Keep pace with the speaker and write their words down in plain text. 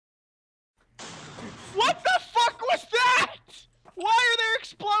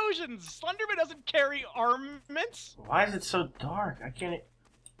illusions. Slenderman doesn't carry armaments. Why is it so dark? I can't.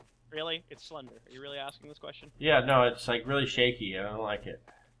 Really? It's Slender. Are you really asking this question? Yeah, no, it's like really shaky. I don't like it.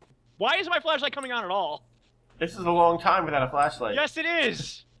 Why is my flashlight coming on at all? This is a long time without a flashlight. Yes, it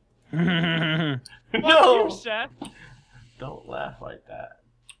is. No! Fuck you, Seth. Don't laugh like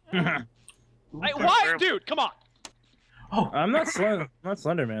that. Why, dude? Come on. Oh, I'm not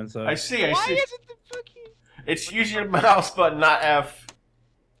Slenderman, so. I see. I Why see. isn't the fucking? It's use your mouse button, not F.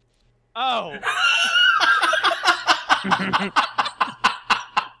 Oh.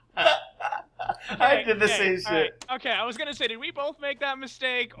 I did the same shit. Right. Okay, I was gonna say, did we both make that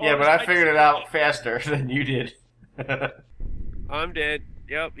mistake? Or Yeah, but I figured it out faster than you did. I'm dead.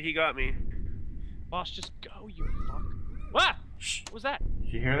 Yep, he got me. Boss, just go, you fuck. What? Shh. What was that?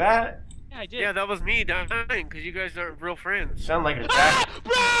 Did you hear that? Yeah, I did. Yeah, that was me dying because you guys aren't real friends. Sound like a Ah! jack.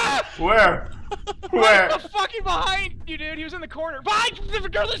 Bruh! Where? Right Where? the fucking behind you, dude. He was in the corner. Behind!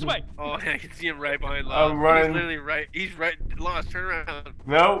 Go this way. Oh, I can see him right behind Lost. I'm running. He's literally right. He's right. Lost. Turn around.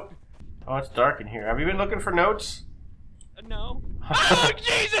 No. Oh, it's dark in here. Have you been looking for notes? No. Oh,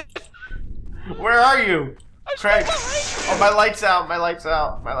 Jesus! Where are you? I'm Craig. so Oh, my light's out. My light's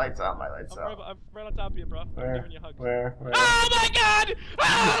out. My light's out. My light's I'm out. right on top of you, bro. I'm Where? giving you hugs. Where? Oh my god!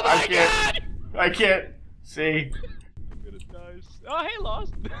 Oh my I can't. god! I can't see. I'm gonna die. Oh, hey,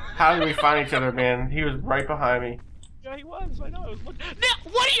 Lost. How did we find each other, man? He was right behind me. Yeah, he was. I know. I was looking.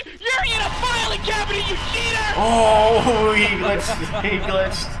 Now, what are you? You're in a filing cabinet, you cheater! Oh, he glitched. He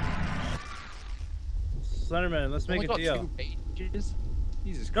glitched. Slenderman, let's make a deal. 2 pages?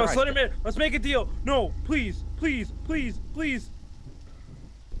 Jesus No, Christ. Slenderman, let's make a deal. No, please, please, please, please.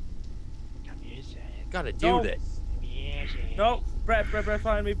 Gotta do No. this. No, Brett,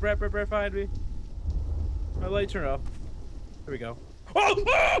 find me. Brett, find me. My light turned off. There we go.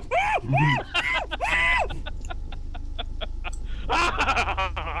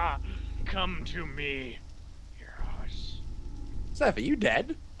 Come to me. Yes. Seth, are you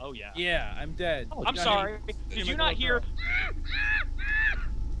dead? Oh yeah. Yeah, I'm dead. Oh, I'm God, sorry. Did you not hear?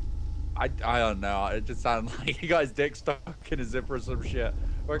 I don't know. It just sounded like he got his dick stuck in a zipper or some shit.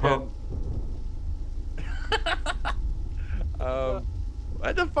 Fucking.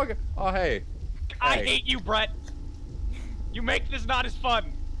 What the fuck? Oh, hey. I Hey. hate you, Brett. You make this not as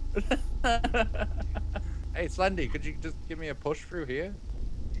fun. Hey, Slendy, could you just give me a push through here?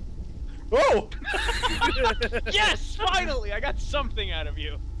 Oh! Yes, finally, I got something out of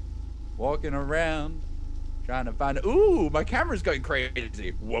you. Walking around, trying to find. Ooh, my camera's going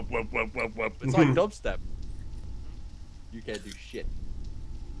crazy. Whoop, whoop, whoop, whoop, whoop. It's like dubstep. You can't do shit.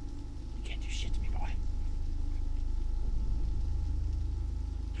 You can't do shit to me, boy.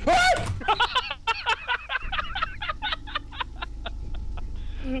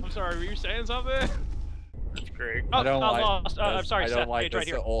 I'm sorry, were you saying something? That's great. Oh, I don't I'm like lost. I'm this. sorry, I Seth. don't like Page right this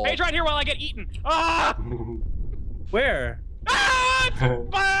here. at all. Page right here while I get eaten. Ah! Where? Ah!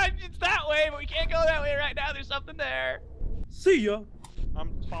 It's that way, but we can't go that way right now. There's something there. See ya.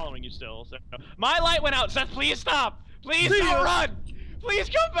 I'm following you still. So. My light went out. Seth, please stop. Please See don't ya. run. Please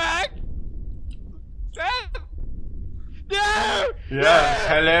come back. Seth. No. Yes.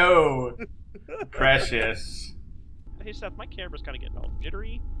 Hello. Precious. Hey Seth, my camera's kind of getting all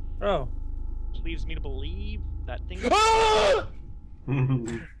jittery, Oh. which leads me to believe that thing.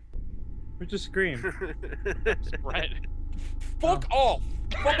 We just screamed. Brett. Fuck off!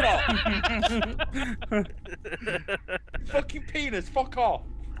 Fuck off! Fucking penis, fuck off!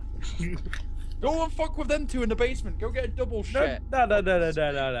 Go and fuck with them two in the basement. Go get a double shit. No. Just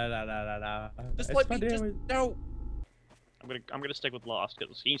It's let me fine, just we- no. I'm gonna stick with Lost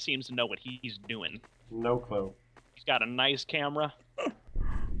because he seems to know what he's doing. No clue. He's got a nice camera. He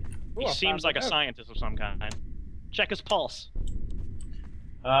Ooh, I seems found like a it out. scientist of some kind. Check his pulse.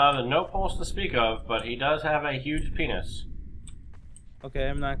 No pulse to speak of, but he does have a huge penis. Okay,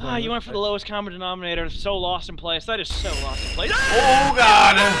 I'm not going. Ah, you went for the lowest common denominator. So lost in place. That is so lost in place. Oh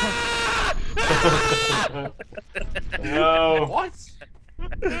God! No. What?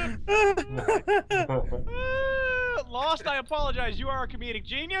 Lost, I apologize. You are a comedic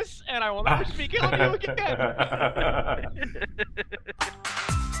genius, and I will never speak ill of you again.